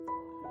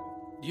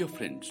Dear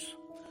friends,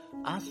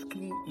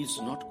 asking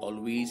is not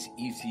always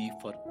easy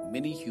for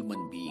many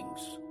human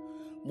beings.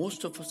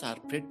 Most of us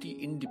are pretty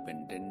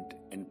independent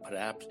and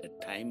perhaps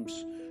at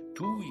times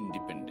too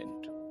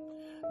independent.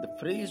 The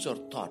phrase or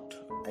thought,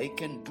 I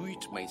can do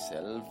it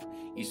myself,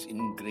 is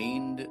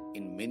ingrained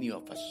in many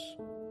of us.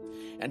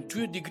 And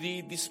to a degree,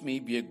 this may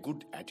be a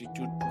good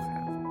attitude to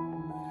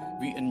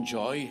have. We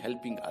enjoy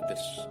helping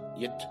others,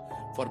 yet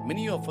for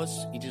many of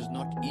us, it is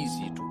not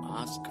easy to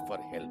ask for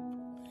help.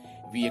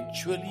 We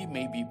actually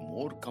may be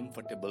more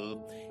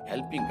comfortable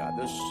helping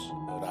others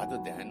rather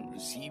than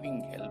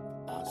receiving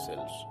help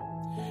ourselves.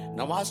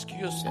 Now ask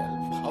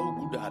yourself, how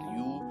good are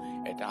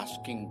you at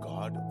asking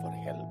God for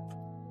help?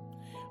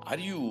 Are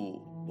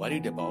you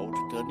worried about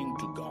turning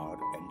to God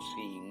and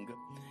saying,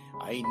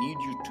 I need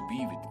you to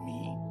be with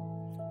me,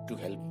 to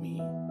help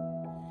me?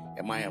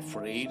 Am I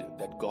afraid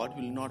that God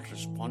will not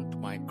respond to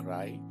my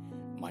cry,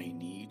 my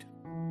need?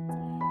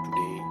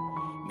 Today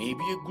may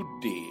be a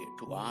good day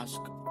to ask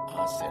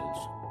ourselves,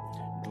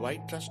 do I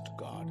trust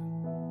God?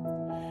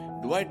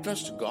 Do I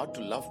trust God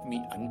to love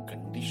me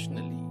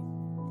unconditionally?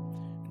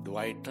 Do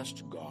I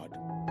trust God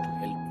to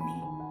help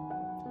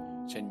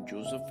me? Saint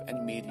Joseph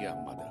and Mary,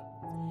 our mother,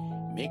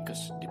 make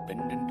us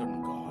dependent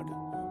on God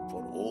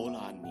for all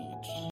our needs.